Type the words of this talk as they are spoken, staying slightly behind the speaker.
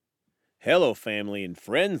Hello, family and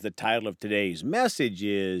friends. The title of today's message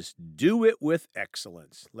is Do It with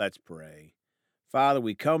Excellence. Let's pray. Father,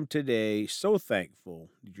 we come today so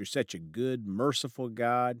thankful that you're such a good, merciful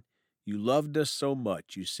God. You loved us so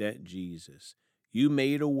much, you sent Jesus. You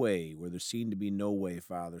made a way where there seemed to be no way,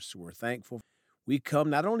 Father, so we're thankful. We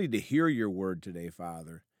come not only to hear your word today,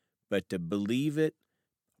 Father, but to believe it,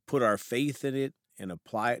 put our faith in it, and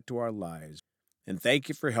apply it to our lives. And thank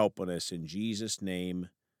you for helping us in Jesus' name.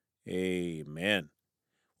 Amen.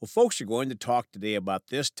 Well, folks, are going to talk today about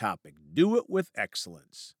this topic do it with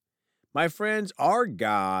excellence. My friends, our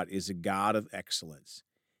God is a God of excellence.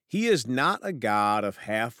 He is not a God of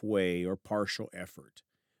halfway or partial effort,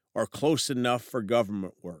 or close enough for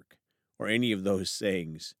government work, or any of those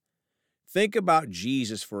things. Think about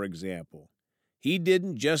Jesus, for example. He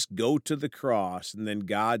didn't just go to the cross and then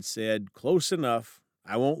God said, Close enough,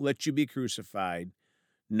 I won't let you be crucified.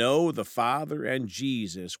 No, the Father and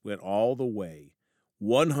Jesus went all the way,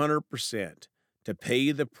 100%, to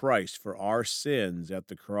pay the price for our sins at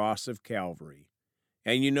the cross of Calvary.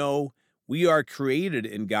 And we are created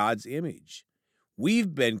in God's image.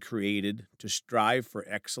 We've been created to strive for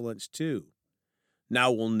excellence too. Now,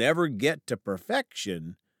 we'll never get to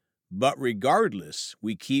perfection, but regardless,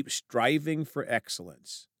 we keep striving for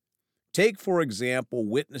excellence. Take, for example,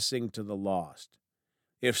 witnessing to the lost.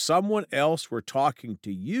 If someone else were talking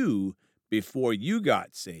to you before you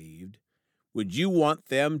got saved, would you want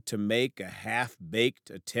them to make a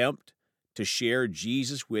half-baked attempt to share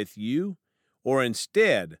Jesus with you, or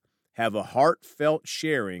instead have a heartfelt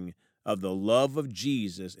sharing of the love of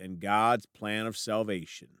Jesus and God's plan of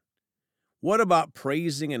salvation? What about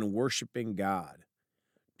praising and worshiping God?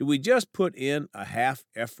 Do we just put in a half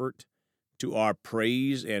effort to our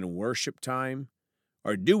praise and worship time?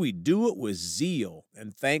 Or do we do it with zeal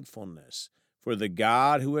and thankfulness for the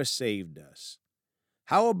God who has saved us?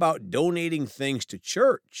 How about donating things to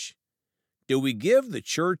church? Do we give the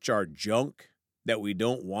church our junk that we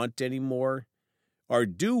don't want anymore? Or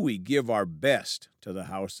do we give our best to the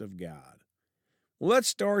house of God? Well, let's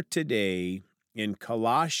start today in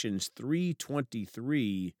Colossians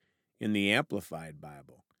 3:23 in the Amplified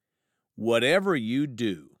Bible. Whatever you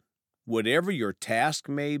do, whatever your task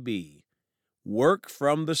may be, work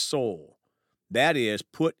from the soul. That is,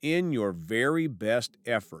 put in your very best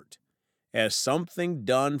effort as something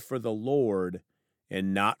done for the Lord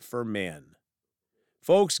and not for men.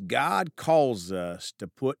 Folks, God calls us to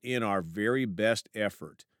put in our very best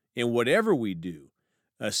effort in whatever we do,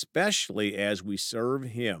 especially as we serve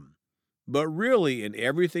Him. But really, in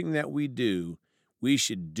everything that we do, we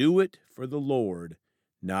should do it for the Lord,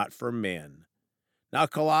 not for men. Now,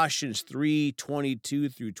 Colossians 3:22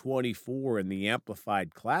 through 24 in the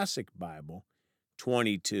Amplified Classic Bible,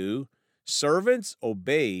 22, servants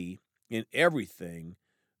obey in everything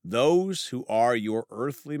those who are your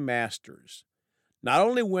earthly masters, not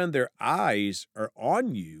only when their eyes are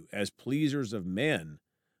on you as pleasers of men,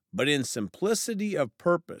 but in simplicity of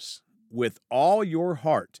purpose with all your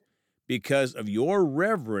heart because of your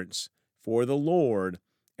reverence for the Lord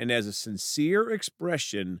and as a sincere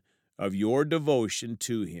expression of your devotion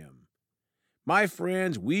to Him. My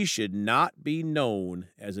friends, we should not be known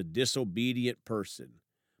as a disobedient person,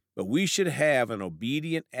 but we should have an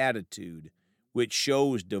obedient attitude which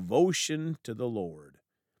shows devotion to the Lord.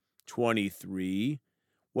 23.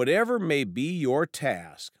 Whatever may be your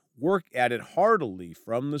task, work at it heartily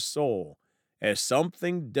from the soul, as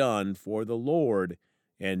something done for the Lord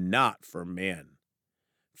and not for men.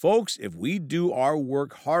 Folks, if we do our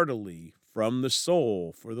work heartily from the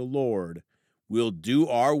soul for the Lord, we'll do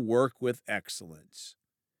our work with excellence.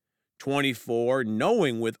 24,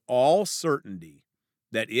 knowing with all certainty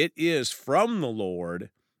that it is from the Lord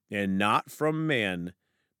and not from men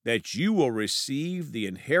that you will receive the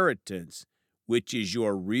inheritance which is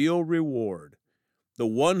your real reward. The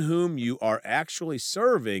one whom you are actually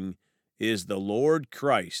serving is the Lord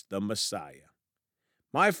Christ, the Messiah.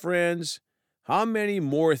 My friends, how many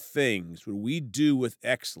more things would we do with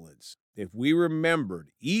excellence if we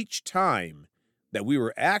remembered each time that we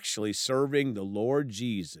were actually serving the Lord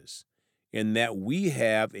Jesus and that we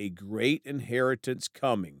have a great inheritance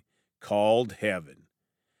coming called heaven?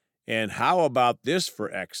 And how about this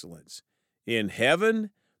for excellence? In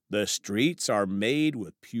heaven, the streets are made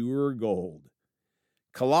with pure gold.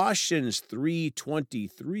 Colossians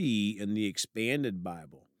 3:23 in the Expanded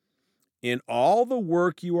Bible. In all the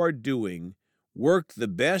work you are doing, work the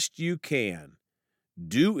best you can.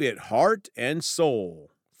 Do it heart and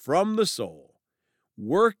soul, from the soul.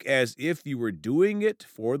 Work as if you were doing it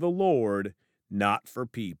for the Lord, not for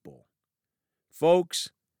people. Folks,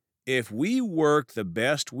 if we work the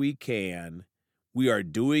best we can, we are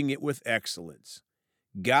doing it with excellence.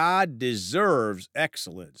 God deserves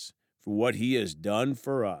excellence for what he has done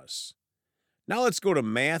for us. Now let's go to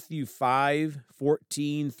Matthew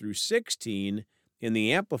 5:14 through 16 in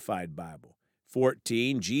the Amplified Bible.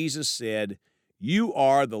 14, Jesus said, "You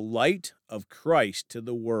are the light of Christ to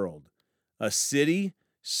the world. A city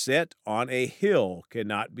set on a hill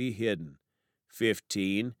cannot be hidden."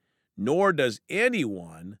 15, nor does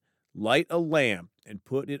anyone light a lamp and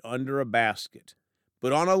put it under a basket,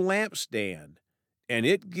 but on a lampstand, and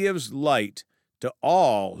it gives light to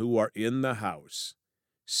all who are in the house.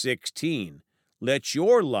 16, let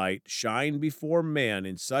your light shine before men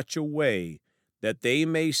in such a way that they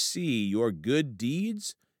may see your good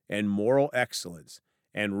deeds and moral excellence,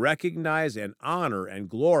 and recognize and honor and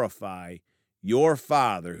glorify your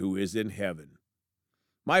Father who is in heaven.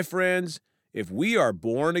 My friends, if we are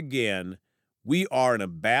born again, we are an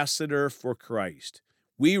ambassador for Christ.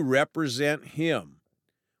 We represent him.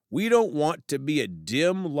 We don't want to be a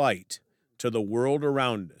dim light to the world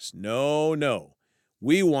around us. No, no.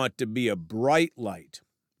 We want to be a bright light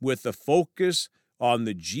with the focus on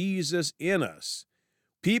the Jesus in us.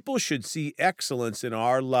 People should see excellence in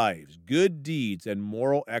our lives, good deeds and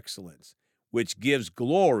moral excellence, which gives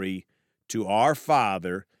glory to our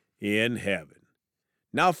Father in heaven.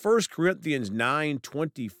 Now, 1 Corinthians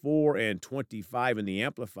 9:24 and 25 in the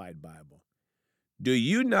Amplified Bible. Do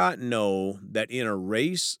you not know that in a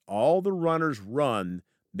race all the runners run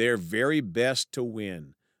their very best to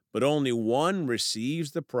win, but only one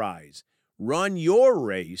receives the prize? Run your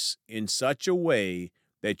race in such a way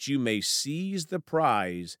that you may seize the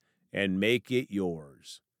prize and make it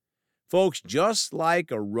yours. Folks, just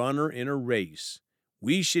like a runner in a race,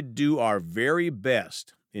 we should do our very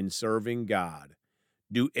best in serving God.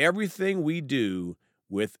 Do everything we do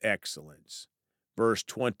with excellence. Verse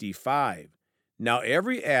 25, now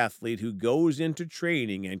every athlete who goes into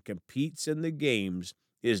training and competes in the games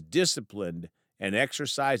is disciplined and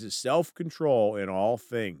exercises self-control in all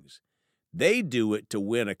things. They do it to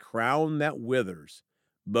win a crown that withers,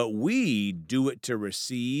 but we do it to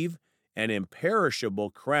receive an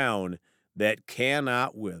imperishable crown that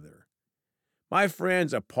cannot wither. My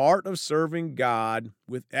friends, a part of serving God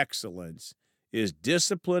with excellence is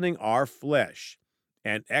disciplining our flesh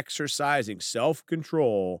and exercising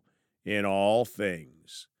self-control in all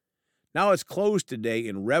things. Now let's close today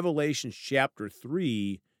in Revelation chapter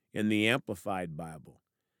 3 in the Amplified Bible.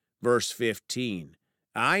 Verse 15,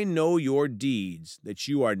 I know your deeds, that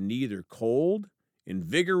you are neither cold,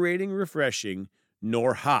 invigorating, refreshing,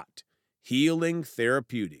 nor hot, healing,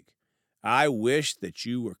 therapeutic. I wish that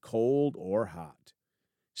you were cold or hot.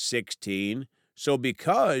 16, so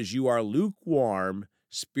because you are lukewarm,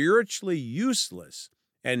 spiritually useless,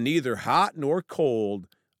 and neither hot nor cold,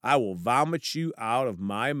 I will vomit you out of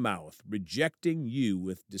my mouth, rejecting you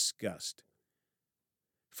with disgust.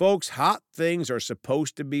 Folks, hot things are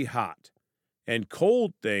supposed to be hot, and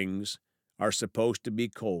cold things are supposed to be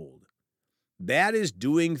cold. That is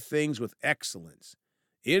doing things with excellence.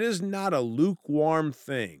 It is not a lukewarm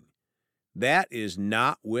thing. That is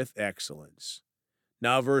not with excellence.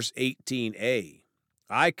 Now, verse 18a,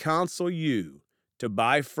 I counsel you to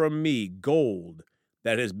buy from me gold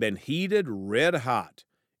that has been heated red hot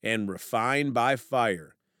and refined by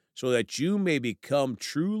fire, so that you may become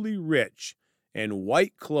truly rich, and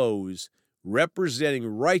white clothes representing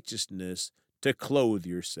righteousness to clothe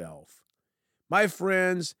yourself. My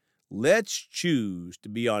friends, let's choose to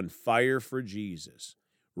be on fire for Jesus,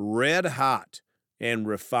 red hot and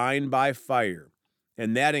refined by fire,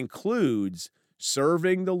 and that includes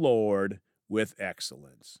serving the Lord with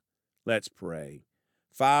excellence. Let's pray.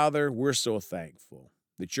 Father, we're so thankful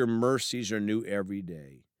that your mercies are new every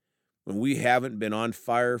day. When we haven't been on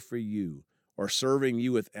fire for you or serving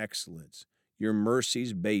you with excellence, your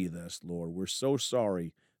mercies bathe us, Lord. We're so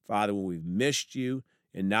sorry, Father, when we've missed you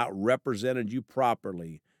and not represented you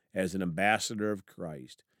properly as an ambassador of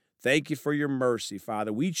Christ. Thank you for your mercy,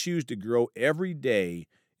 Father. We choose to grow every day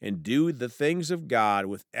and do the things of God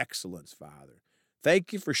with excellence, Father.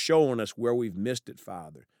 Thank you for showing us where we've missed it,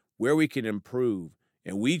 Father, where we can improve,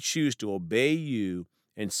 and we choose to obey you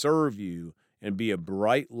and serve you and be a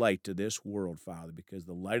bright light to this world, Father, because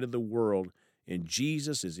the light of the world in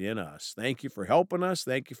Jesus is in us. Thank you for helping us.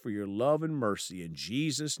 Thank you for your love and mercy. In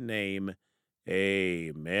Jesus' name,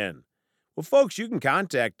 amen. Well, folks, you can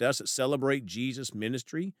contact us at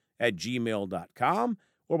celebratejesusministry@gmail.com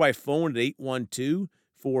or by phone at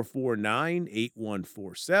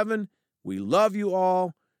 812-449-8147. We love you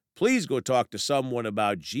all. Please go talk to someone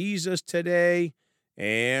about Jesus today.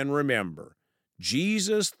 And remember,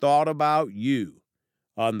 Jesus thought about you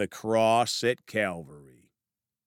on the cross at Calvary.